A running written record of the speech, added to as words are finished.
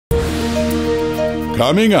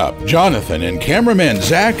Coming up, Jonathan and cameraman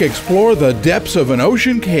Zach explore the depths of an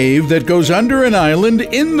ocean cave that goes under an island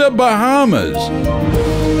in the Bahamas.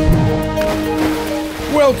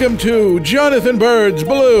 Welcome to Jonathan Bird's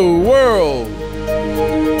Blue World.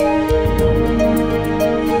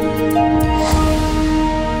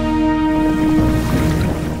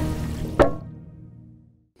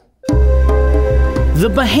 The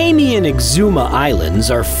Bahamian Exuma Islands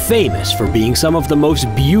are famous for being some of the most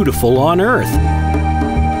beautiful on Earth.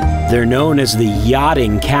 They're known as the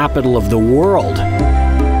yachting capital of the world,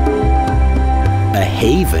 a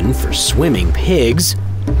haven for swimming pigs,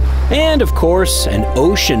 and of course, an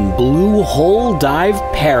ocean blue hole dive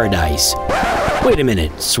paradise. Wait a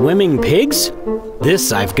minute, swimming pigs?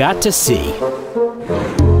 This I've got to see.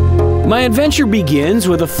 My adventure begins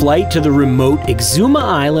with a flight to the remote Exuma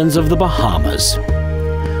Islands of the Bahamas.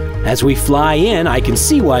 As we fly in, I can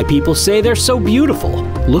see why people say they're so beautiful.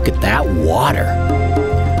 Look at that water.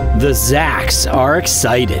 The Zacks are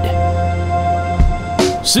excited.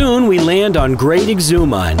 Soon we land on Great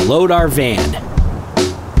Exuma and load our van.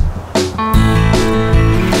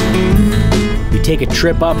 We take a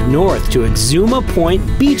trip up north to Exuma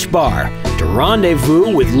Point Beach Bar to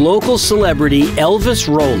rendezvous with local celebrity Elvis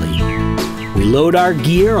Rowley. We load our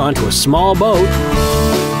gear onto a small boat,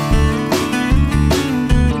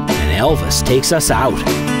 Elvis takes us out.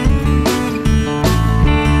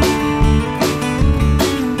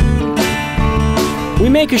 We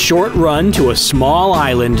make a short run to a small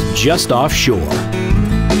island just offshore.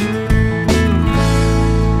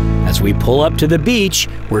 As we pull up to the beach,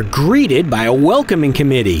 we're greeted by a welcoming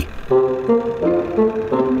committee.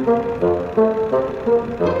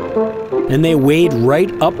 And they wade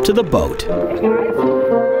right up to the boat.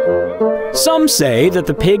 Some say that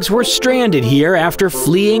the pigs were stranded here after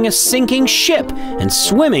fleeing a sinking ship and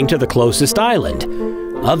swimming to the closest island.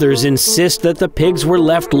 Others insist that the pigs were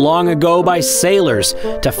left long ago by sailors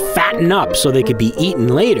to fatten up so they could be eaten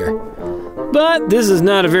later. But this is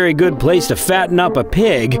not a very good place to fatten up a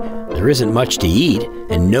pig. There isn't much to eat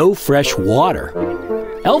and no fresh water.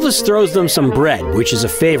 Elvis throws them some bread, which is a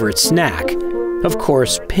favorite snack. Of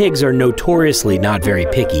course, pigs are notoriously not very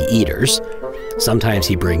picky eaters. Sometimes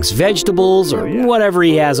he brings vegetables or whatever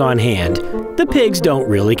he has on hand. The pigs don't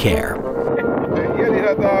really care. Yeah, they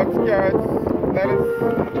have dogs, carrots, lettuce.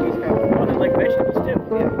 Oh, they like vegetables too.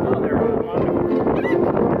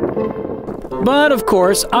 Yeah. But of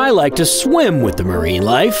course, I like to swim with the marine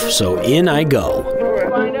life, so in I go. Let's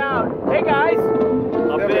find out. Hey guys!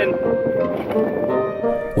 Up in.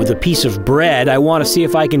 With a piece of bread, I want to see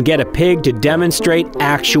if I can get a pig to demonstrate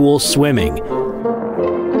actual swimming.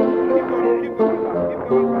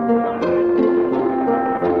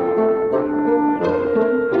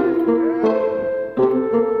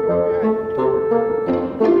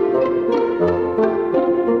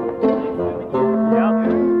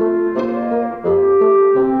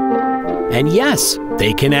 And yes,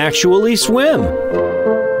 they can actually swim.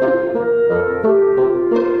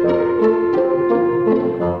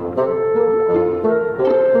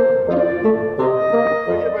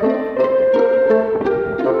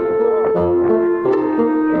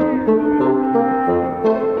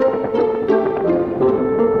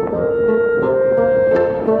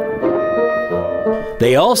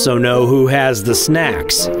 They also know who has the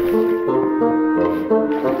snacks.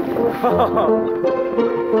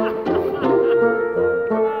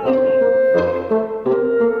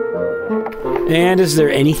 And is there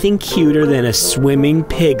anything cuter than a swimming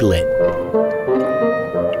piglet?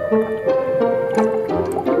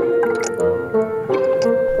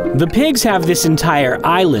 The pigs have this entire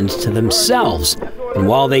island to themselves, and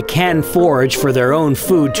while they can forage for their own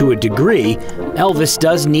food to a degree, Elvis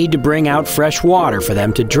does need to bring out fresh water for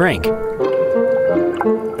them to drink.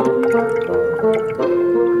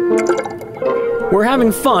 We're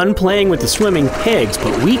having fun playing with the swimming pigs,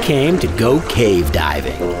 but we came to go cave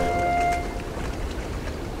diving.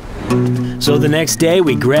 So the next day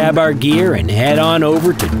we grab our gear and head on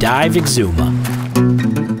over to Dive Exuma.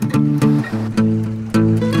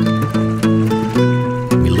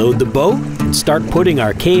 We load the boat and start putting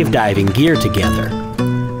our cave diving gear together.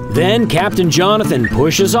 Then Captain Jonathan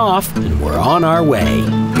pushes off and we're on our way.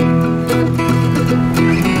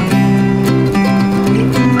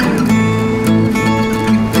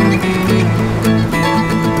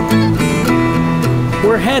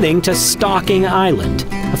 We're heading to Stocking Island,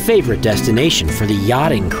 a favorite destination for the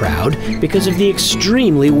yachting crowd because of the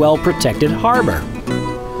extremely well-protected harbor.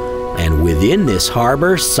 And within this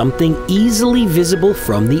harbor, something easily visible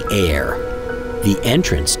from the air. The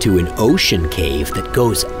entrance to an ocean cave that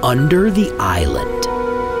goes under the island.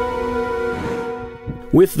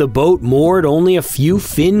 With the boat moored only a few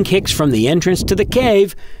fin kicks from the entrance to the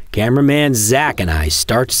cave, cameraman Zach and I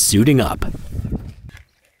start suiting up.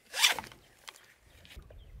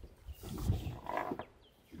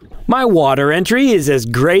 My water entry is as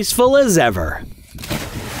graceful as ever.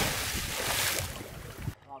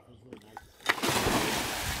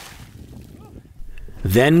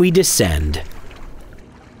 Then we descend.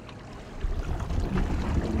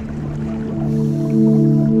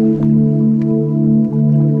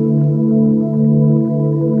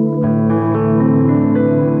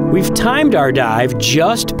 We've timed our dive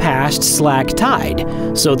just past slack tide,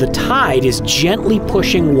 so the tide is gently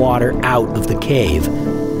pushing water out of the cave.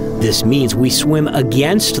 This means we swim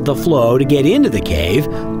against the flow to get into the cave,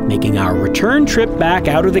 making our return trip back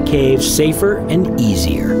out of the cave safer and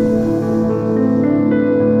easier.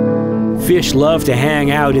 Fish love to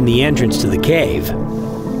hang out in the entrance to the cave,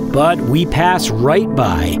 but we pass right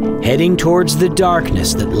by, heading towards the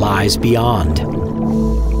darkness that lies beyond.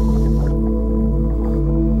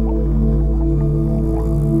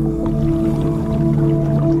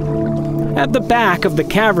 At the back of the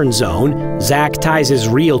cavern zone, Zach ties his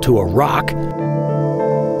reel to a rock,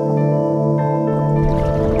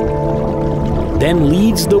 then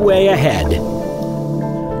leads the way ahead.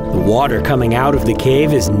 The water coming out of the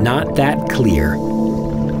cave is not that clear.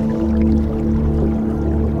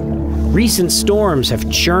 Recent storms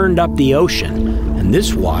have churned up the ocean, and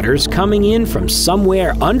this water's coming in from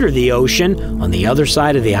somewhere under the ocean on the other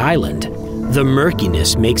side of the island. The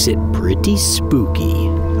murkiness makes it pretty spooky.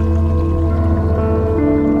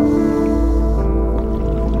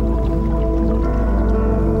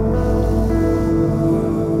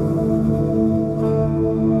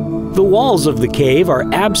 The walls of the cave are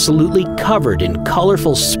absolutely covered in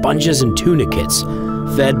colorful sponges and tunicates,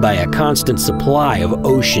 fed by a constant supply of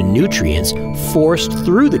ocean nutrients forced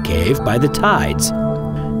through the cave by the tides.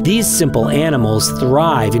 These simple animals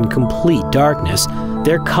thrive in complete darkness,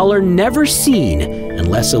 their color never seen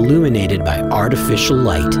unless illuminated by artificial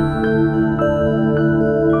light.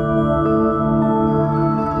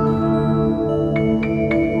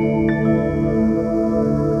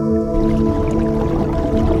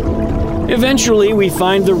 Eventually, we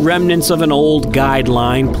find the remnants of an old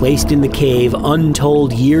guideline placed in the cave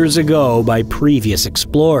untold years ago by previous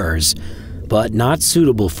explorers, but not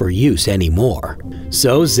suitable for use anymore.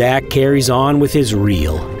 So Zach carries on with his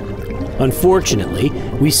reel. Unfortunately,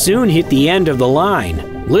 we soon hit the end of the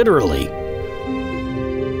line, literally.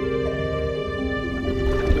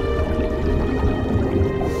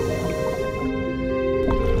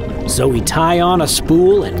 So we tie on a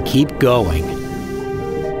spool and keep going.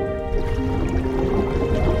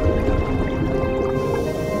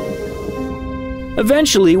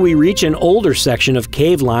 Eventually, we reach an older section of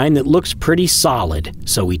cave line that looks pretty solid,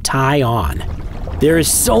 so we tie on. There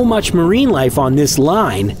is so much marine life on this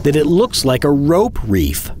line that it looks like a rope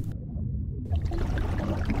reef.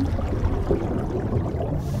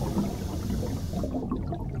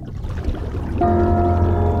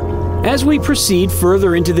 As we proceed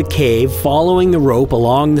further into the cave, following the rope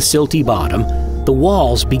along the silty bottom, the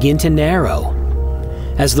walls begin to narrow.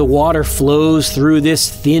 As the water flows through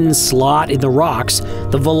this thin slot in the rocks,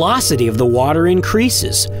 the velocity of the water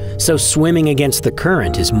increases, so swimming against the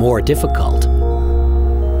current is more difficult.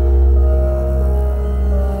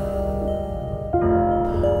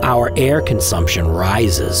 Our air consumption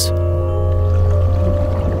rises.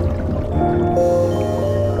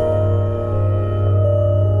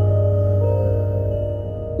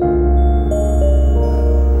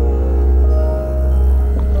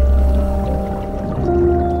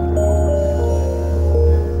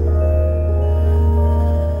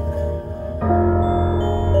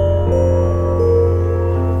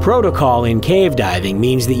 Protocol in cave diving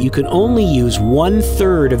means that you can only use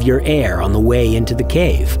 1/3 of your air on the way into the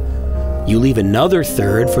cave. You leave another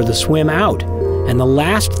third for the swim out, and the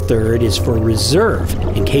last third is for reserve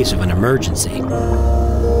in case of an emergency.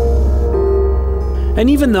 And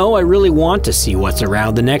even though I really want to see what's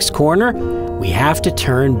around the next corner, we have to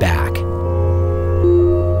turn back.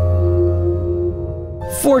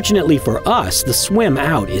 Fortunately for us, the swim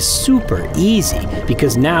out is super easy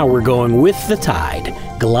because now we're going with the tide,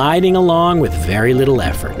 gliding along with very little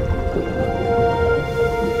effort.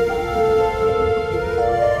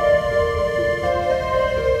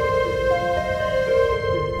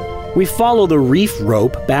 We follow the reef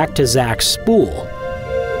rope back to Zach's spool.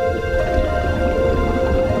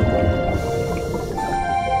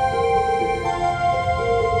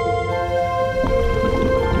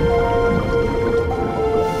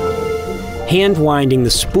 Hand-winding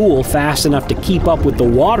the spool fast enough to keep up with the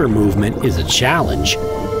water movement is a challenge.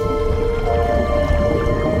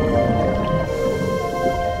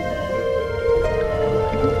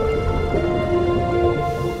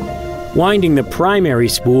 Winding the primary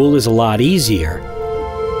spool is a lot easier.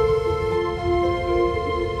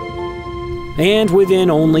 And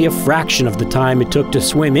within only a fraction of the time it took to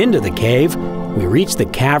swim into the cave, we reached the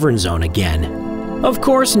cavern zone again. Of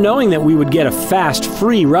course, knowing that we would get a fast,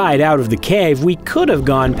 free ride out of the cave, we could have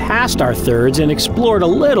gone past our thirds and explored a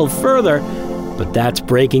little further, but that's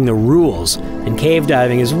breaking the rules, and cave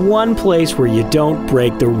diving is one place where you don't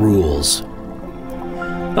break the rules.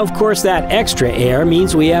 Of course, that extra air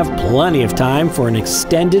means we have plenty of time for an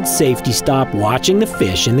extended safety stop watching the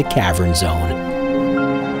fish in the cavern zone.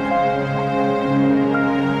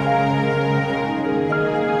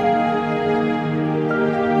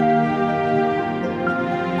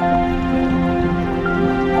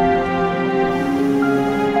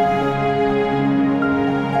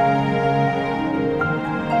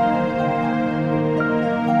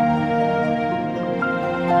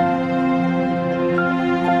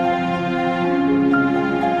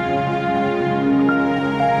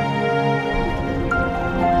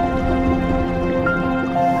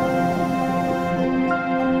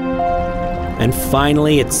 And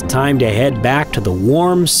finally, it's time to head back to the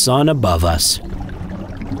warm sun above us.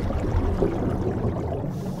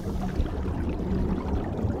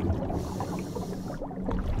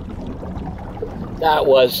 That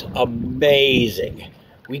was amazing.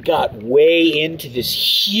 We got way into this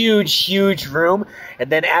huge room,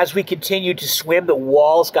 and then as we continued to swim, the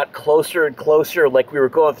walls got closer and closer, like we were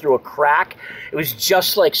going through a crack. It was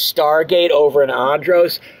just like Stargate over in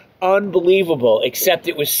Andros. Unbelievable, except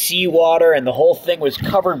it was seawater and the whole thing was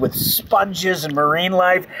covered with sponges and marine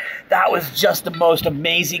life. That was just the most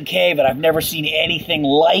amazing cave, and I've never seen anything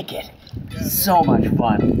like it. So much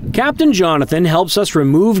fun. Captain Jonathan helps us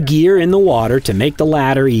remove gear in the water to make the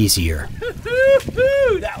ladder easier.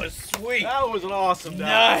 That was sweet. That was an awesome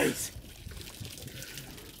dive. Nice.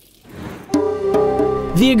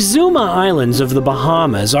 The Exuma Islands of the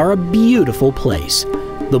Bahamas are a beautiful place.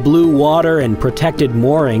 The blue water and protected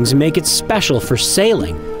moorings make it special for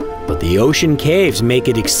sailing, but the ocean caves make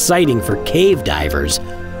it exciting for cave divers,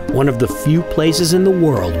 one of the few places in the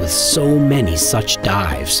world with so many such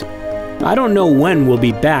dives. I don't know when we'll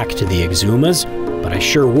be back to the Exumas, but I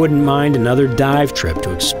sure wouldn't mind another dive trip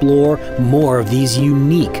to explore more of these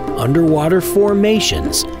unique underwater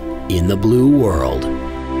formations in the blue world.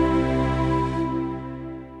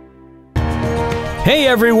 Hey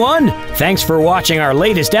everyone! Thanks for watching our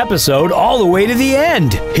latest episode all the way to the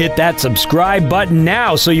end. Hit that subscribe button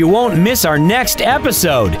now so you won't miss our next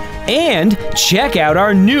episode. And check out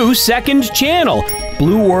our new second channel,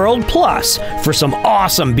 Blue World Plus, for some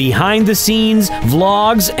awesome behind-the-scenes,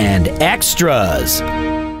 vlogs, and extras.